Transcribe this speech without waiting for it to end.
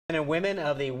Men and women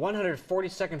of the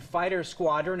 142nd Fighter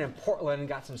Squadron in Portland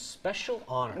got some special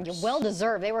honors. Well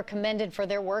deserved. They were commended for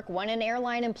their work when an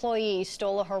airline employee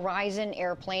stole a Horizon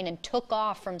airplane and took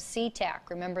off from SeaTac.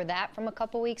 Remember that from a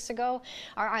couple weeks ago?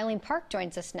 Our Eileen Park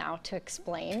joins us now to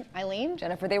explain. Eileen?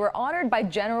 Jennifer, they were honored by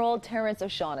General Terrence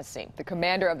O'Shaughnessy, the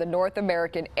commander of the North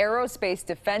American Aerospace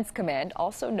Defense Command,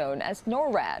 also known as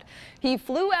NORAD. He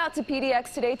flew out to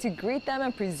PDX today to greet them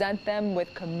and present them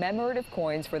with commemorative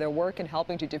coins for their work in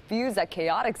helping to defuse that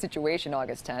chaotic situation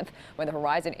August 10th when the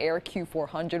Horizon Air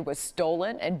Q400 was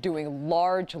stolen and doing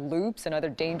large loops and other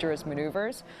dangerous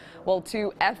maneuvers. Well,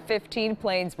 2 F-15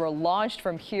 planes were launched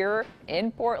from here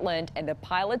in Portland, and the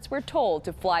pilots were told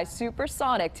to fly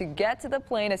supersonic to get to the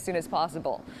plane as soon as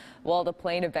possible. Well, the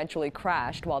plane eventually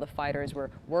crashed while the fighters were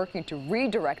working to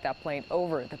redirect that plane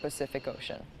over the Pacific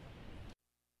Ocean.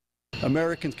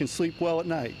 Americans can sleep well at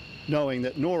night knowing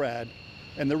that NORAD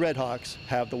and the Red Hawks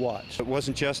have the watch. It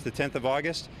wasn't just the 10th of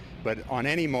August, but on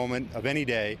any moment of any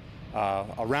day,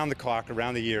 around the clock,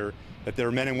 around the year, that there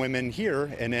are men and women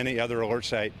here and any other alert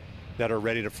site that are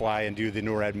ready to fly and do the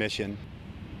NORAD mission.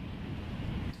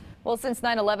 Well, since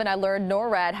 9/11, I learned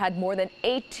NORAD had more than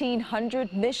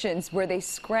 1,800 missions where they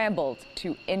scrambled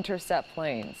to intercept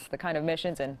planes. The kind of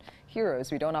missions and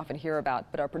heroes we don't often hear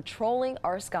about, but are patrolling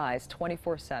our skies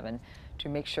 24/7 to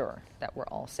make sure that we're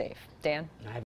all safe. Dan?